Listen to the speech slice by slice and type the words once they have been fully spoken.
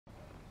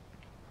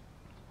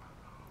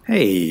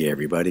Hey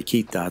everybody,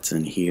 Keith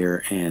Dotson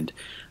here, and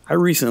I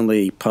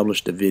recently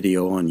published a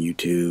video on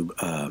YouTube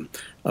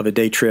of a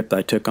day trip that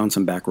I took on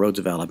some back roads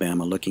of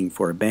Alabama looking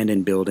for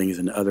abandoned buildings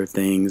and other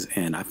things,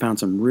 and I found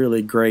some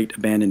really great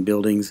abandoned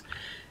buildings,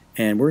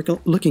 and we're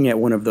looking at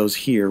one of those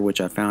here, which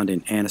I found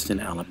in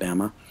Anniston,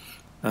 Alabama.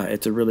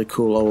 It's a really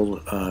cool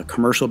old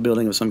commercial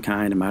building of some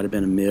kind. It might have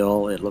been a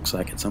mill. It looks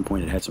like at some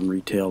point it had some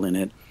retail in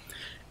it,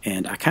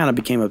 and I kind of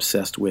became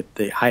obsessed with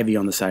the ivy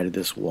on the side of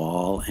this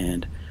wall.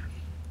 And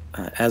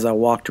as I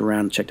walked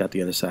around and checked out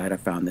the other side, I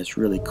found this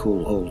really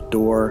cool old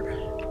door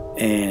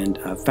and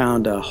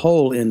found a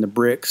hole in the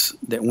bricks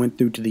that went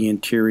through to the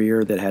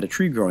interior that had a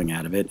tree growing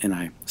out of it. And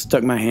I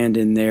stuck my hand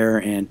in there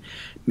and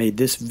made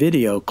this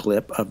video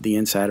clip of the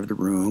inside of the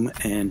room,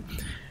 and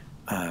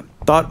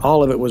thought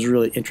all of it was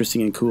really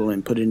interesting and cool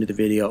and put it into the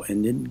video,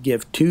 and didn't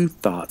give two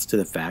thoughts to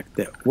the fact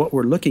that what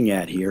we're looking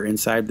at here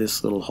inside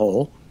this little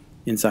hole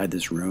inside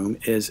this room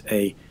is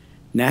a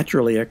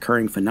naturally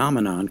occurring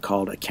phenomenon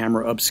called a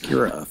camera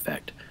obscura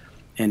effect.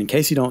 And in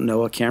case you don't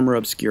know, a camera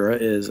obscura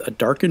is a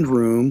darkened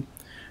room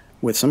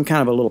with some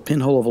kind of a little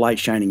pinhole of light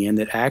shining in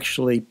that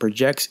actually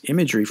projects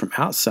imagery from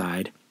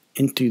outside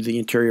into the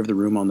interior of the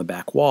room on the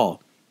back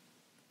wall.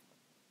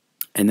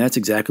 And that's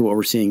exactly what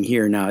we're seeing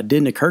here. Now, it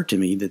didn't occur to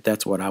me that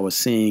that's what I was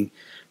seeing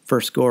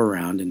first go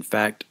around. In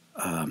fact,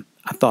 I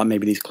thought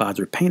maybe these clouds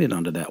were painted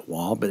onto that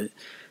wall, but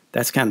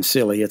that's kind of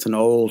silly. It's an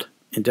old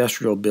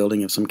industrial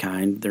building of some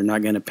kind. They're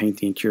not going to paint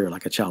the interior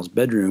like a child's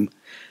bedroom.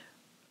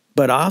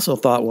 But I also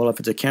thought, well,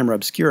 if it's a camera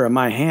obscura,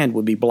 my hand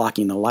would be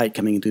blocking the light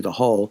coming in through the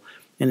hole.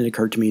 And it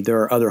occurred to me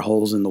there are other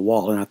holes in the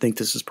wall, and I think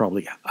this is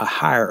probably a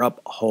higher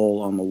up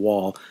hole on the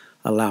wall,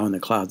 allowing the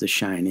clouds to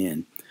shine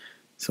in.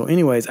 So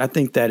anyways, I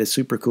think that is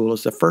super cool.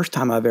 It's the first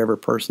time I've ever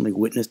personally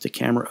witnessed a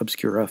camera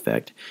obscura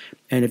effect.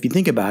 And if you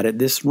think about it,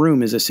 this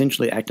room is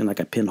essentially acting like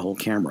a pinhole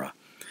camera.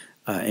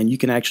 And you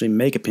can actually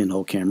make a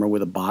pinhole camera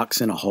with a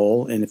box and a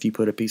hole, and if you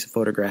put a piece of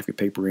photographic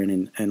paper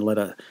in and let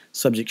a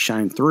subject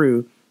shine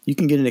through, you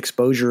can get an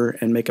exposure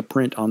and make a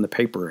print on the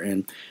paper.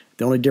 And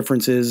the only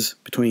difference is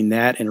between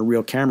that and a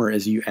real camera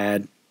is you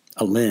add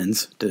a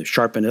lens to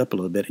sharpen it up a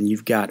little bit, and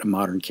you've got a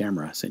modern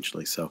camera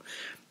essentially. So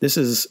this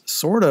is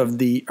sort of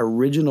the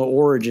original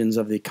origins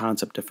of the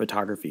concept of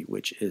photography,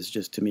 which is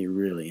just to me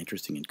really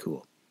interesting and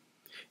cool.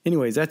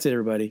 Anyways, that's it,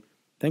 everybody.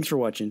 Thanks for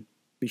watching.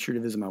 Be sure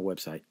to visit my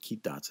website,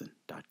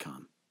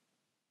 keithdotson.com.